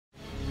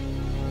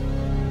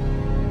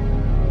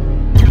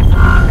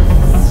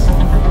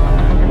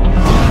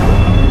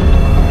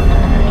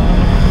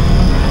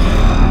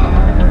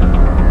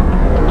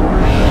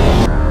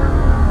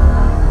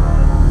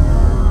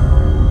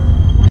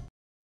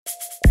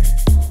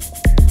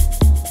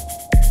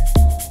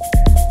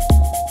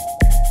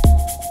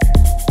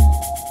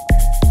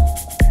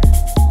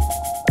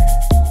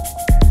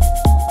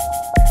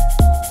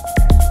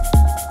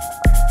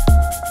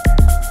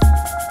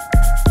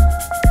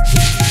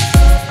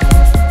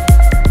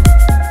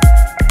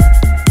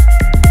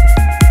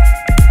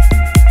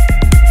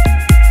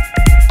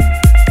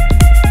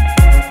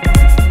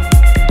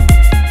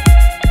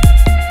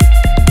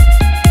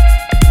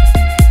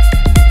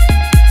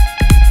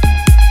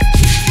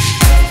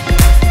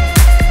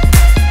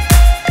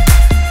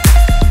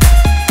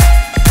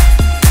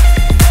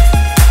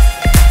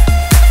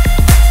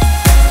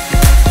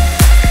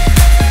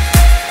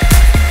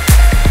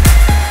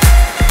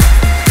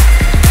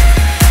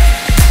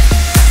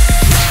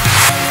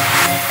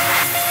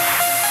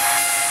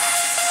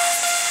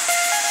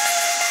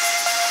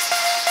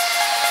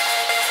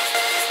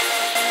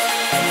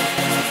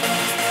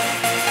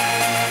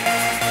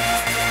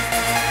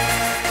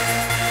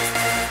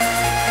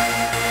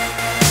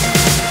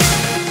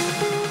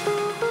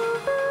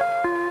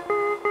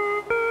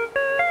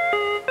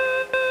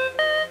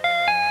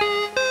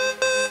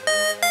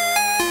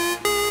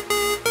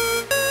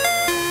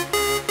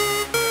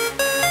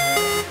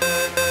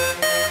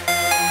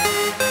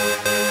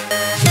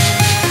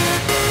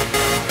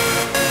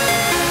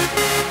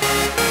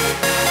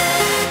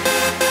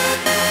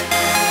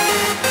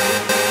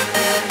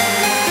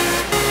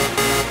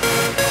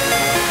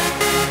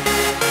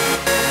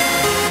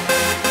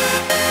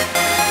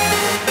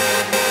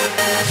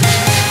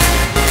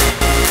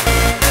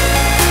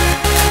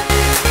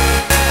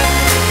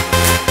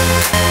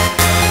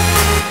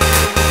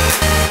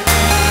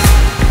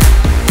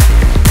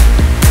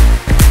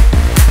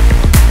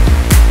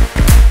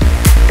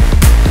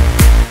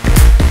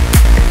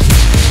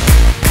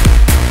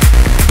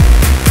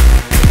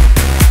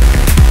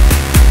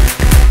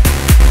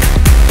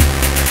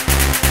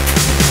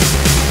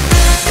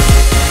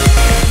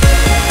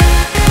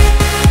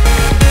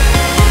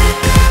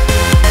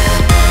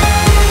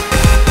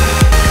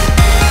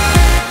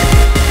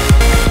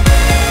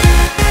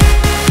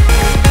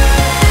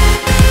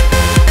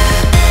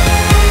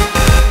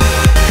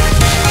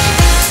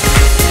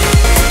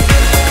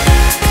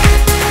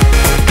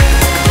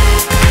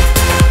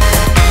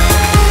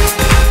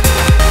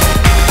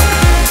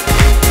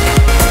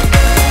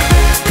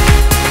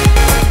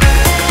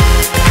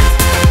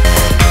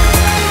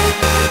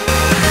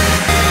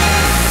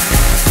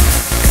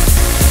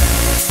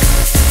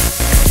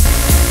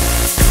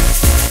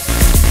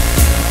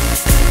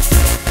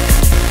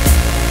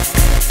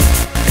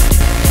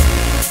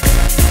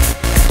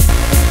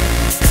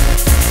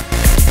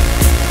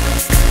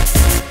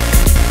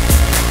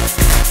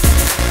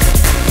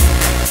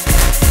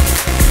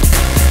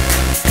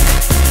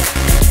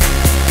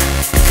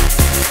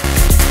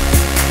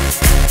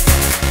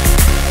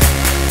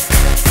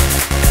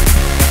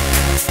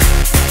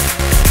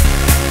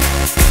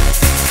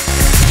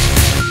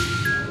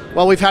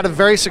Well, we've had a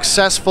very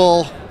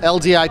successful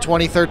LDI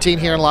 2013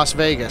 here in Las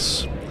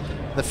Vegas.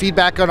 The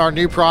feedback on our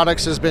new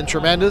products has been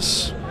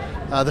tremendous.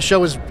 The show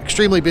was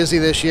extremely busy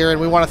this year,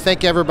 and we want to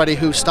thank everybody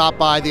who stopped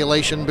by the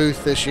Elation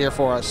booth this year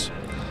for us.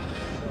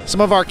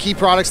 Some of our key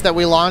products that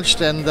we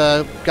launched and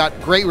got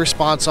great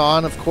response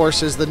on, of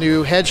course, is the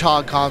new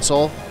HedgeHog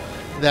console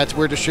that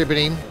we're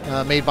distributing,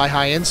 made by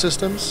High-End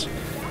Systems.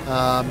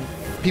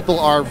 People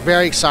are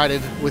very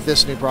excited with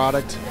this new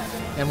product,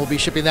 and we'll be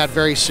shipping that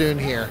very soon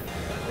here.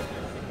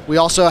 We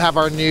also have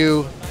our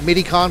new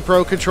MidiCon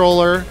Pro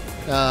controller,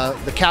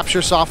 the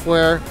capture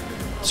software.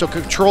 So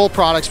control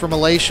products from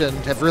Elation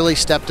have really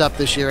stepped up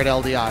this year at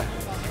LDI.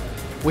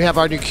 We have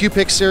our new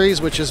CuePix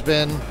series, which has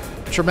been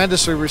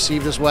tremendously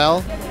received as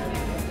well.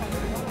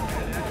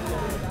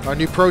 Our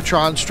new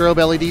ProTron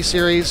Strobe LED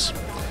series.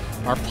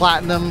 Our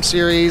Platinum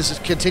series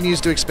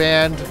continues to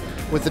expand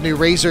with the new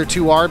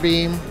Rayzor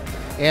Beam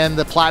and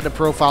the Platinum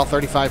Profile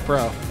 35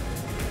 Pro.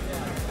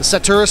 The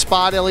Satura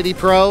Spot LED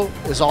Pro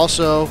is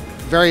also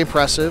very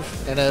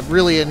impressive and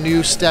really a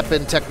new step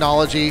in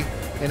technology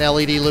in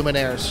LED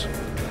luminaires.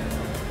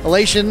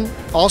 Elation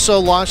also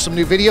launched some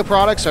new video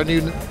products, our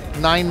new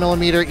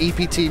 9mm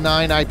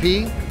EPT9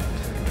 IP,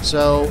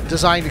 so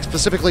designed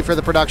specifically for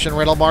the production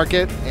rental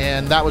market,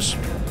 and that was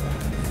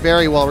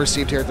very well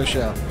received here at the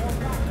show.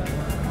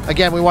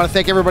 Again, we want to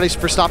thank everybody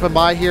for stopping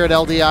by here at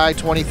LDI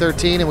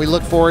 2013, and we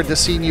look forward to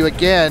seeing you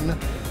again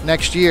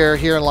next year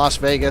here in Las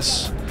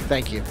Vegas.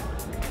 Thank you.